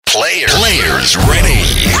Players ready.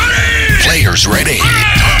 Players ready.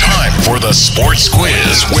 Time for the sports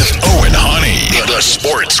quiz with Owen Hannie. The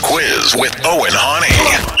sports quiz with Owen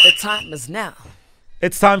Hannie. The time is now.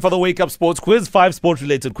 It's time for the Wake Up Sports Quiz. 5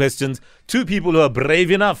 sport-related questions. 2 people who are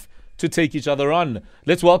brave enough to take each other on.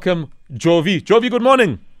 Let's welcome Jovi. Jovi, good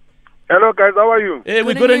morning. Hello guys, how are you? Hey,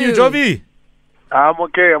 we're good on you, Jovi. I'm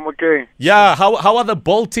okay. Yeah, how are the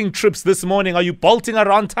bolting trips this morning? Are you bolting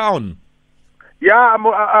around town? Yeah,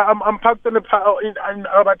 I'm parked in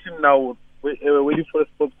Albertine now, waiting for a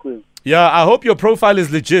sports quiz. Yeah, I hope your profile is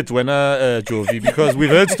legit, Jovi, because we've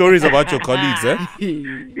heard stories about your colleagues, eh?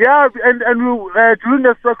 Yeah, and we, during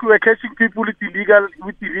the stroke we were catching people with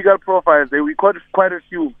illegal profiles. We caught quite a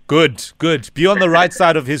few. Good. Be on the right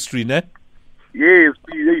side of history, ne? Yes,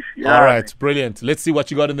 please. Yeah. All right, brilliant. Let's see what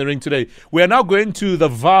you got in the ring today. We are now going to the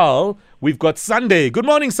Val. We've got Sunday. Good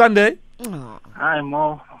morning, Sunday. Hi,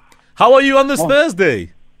 Mo. How are you on this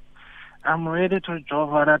Thursday? I'm ready to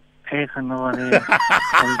drive that person over there.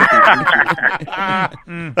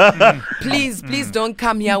 Please don't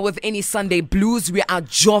come here with any Sunday blues. We are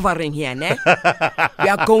jovering here, ne? We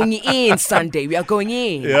are going in Sunday. We are going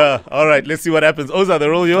in. Yeah, all right. Let's see what happens. Oza,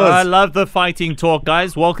 they're all yours. I love the fighting talk,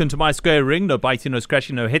 guys. Welcome to my square ring. No biting, no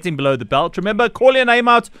scratching, no hitting below the belt. Remember, call your name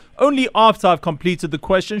out only after I've completed the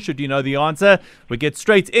question, should you know the answer. We get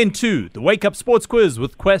straight into the Wake Up Sports Quiz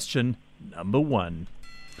with question number 1.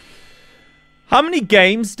 How many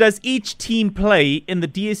games does each team play in the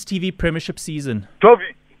DStv Premiership season?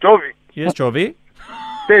 Jovi. Yes, Jovi.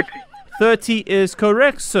 30. 30 is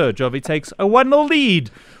correct, sir. Jovi takes a 1-0 lead.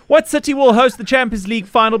 What city will host the Champions League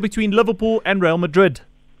final between Liverpool and Real Madrid?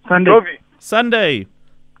 Sunday.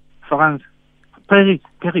 France. Paris.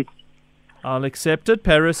 I'll accept it.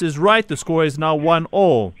 Paris is right. The score is now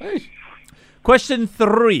 1-1. Question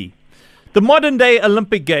 3. The modern-day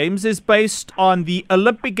Olympic Games is based on the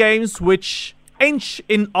Olympic Games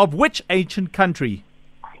of which ancient country?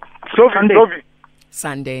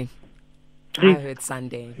 Sunday. I heard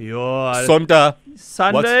Sunday.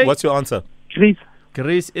 Sunday. What's your answer?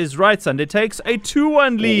 Greece is right. Sunday takes a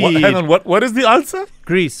 2-1 lead. Hang on, what is the answer?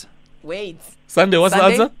 Greece. Wait. Sunday, what's the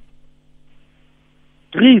answer?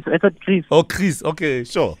 Greece. I thought Greece. Oh, Greece. Okay,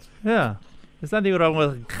 sure. Yeah. There's nothing wrong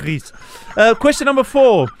with Greece. Question number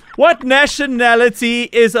 4. What nationality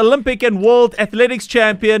is Olympic and World Athletics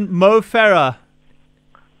champion Mo Farah?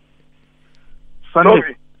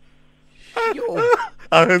 Sunday.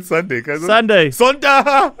 I heard Sunday. Sunday.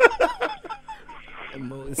 Sonda.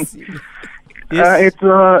 Yes.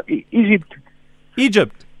 It's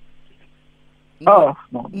Egypt. Oh,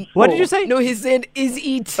 no. What did you say? No, he said, is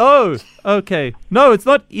it? Oh, okay. No, it's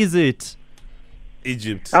not. Is it?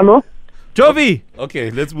 Egypt. Hello? Jovi.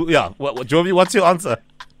 Okay, let's move. Yeah, Jovi, what's your answer?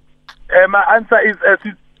 My answer is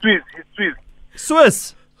Swiss. It's Swiss.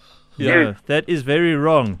 Swiss. Yeah. No, that is very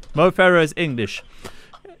wrong. Mo Farah is English.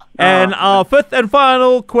 And our 5th and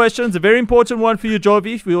final question is a very important one for you,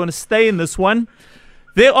 Jovi, if we want to stay in this one.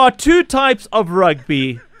 There are 2 types of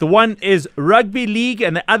rugby. The one is rugby league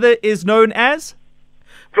and the other is known as?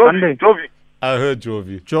 Jovi. I heard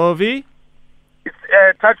Jovi. Jovi? It's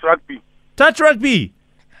touch rugby. Touch rugby.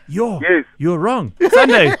 You're wrong.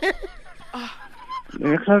 Sunday.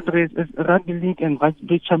 The third race is Rugby League and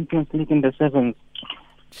Rugby Champions League in the 7th.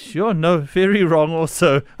 Sure, no, very wrong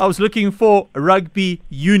also. I was looking for rugby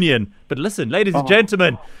union. But listen, ladies and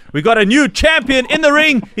gentlemen, we got a new champion in the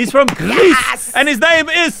ring. He's from Greece, and his name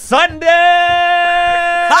is Sunday.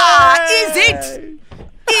 Is it?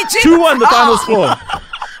 Egypt? 2-1 the final score.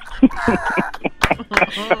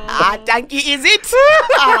 Thank you, is it?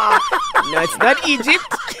 No, it's not Egypt.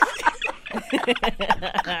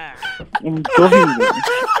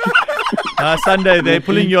 Sunday, they're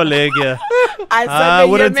pulling your leg here. I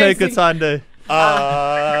wouldn't take it, Sunday.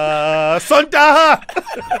 Sonda!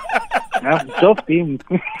 I've dropped him.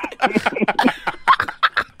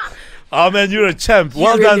 Oh man, you're a champ.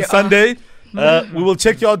 Well done, Sunday. We will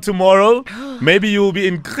check you out tomorrow. Maybe you will be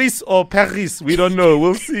in Greece or Paris. We don't know.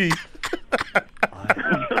 We'll see.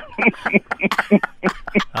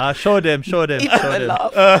 Show them.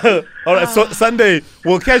 All right, so Sunday,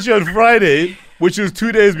 we'll catch you on Friday, which is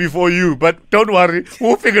 2 days before you. But don't worry,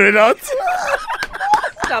 we'll figure it out.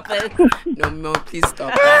 Stop it. No, please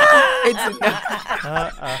stop. It's enough.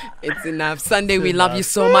 It's enough. Sunday, we love you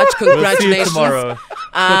so much. Congratulations. We'll see you tomorrow.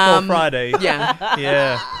 Football Friday.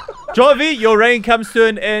 Yeah. Jovi, your reign comes to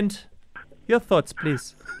an end. Your thoughts,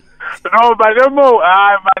 please. No, but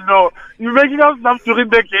no. You're making us stuff during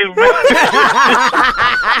the game.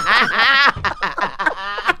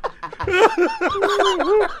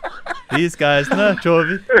 These guys, no,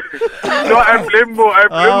 Jovi. No, I blame Mo.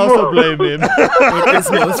 I also blame him. It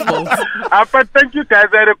is Mo's fault. But thank you guys.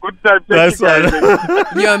 I had a good time. That's Thank you, guys.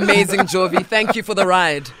 You're amazing, Jovi. Thank you for the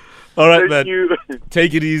ride. All right, Thank man. you.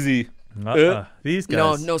 Take it easy. These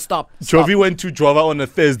No, guys. no, stop. Jovi went to Jova on a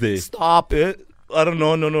Thursday. Stop. I don't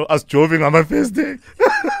know. No. Us Joving on a Thursday.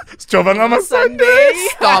 Joving on a Sunday.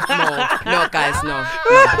 Stop. No, guys. No.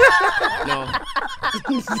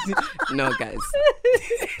 No, guys.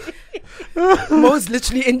 Mo's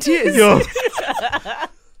literally in tears.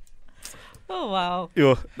 Oh, wow.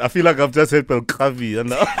 Yo, I feel like I've just hit Belkavi. And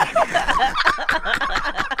No.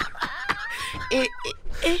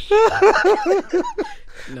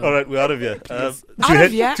 all right, we're out of here. Out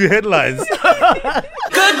of here? Two headlines.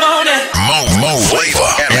 Mo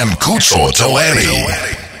Flavor and Kutso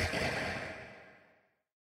Tawani.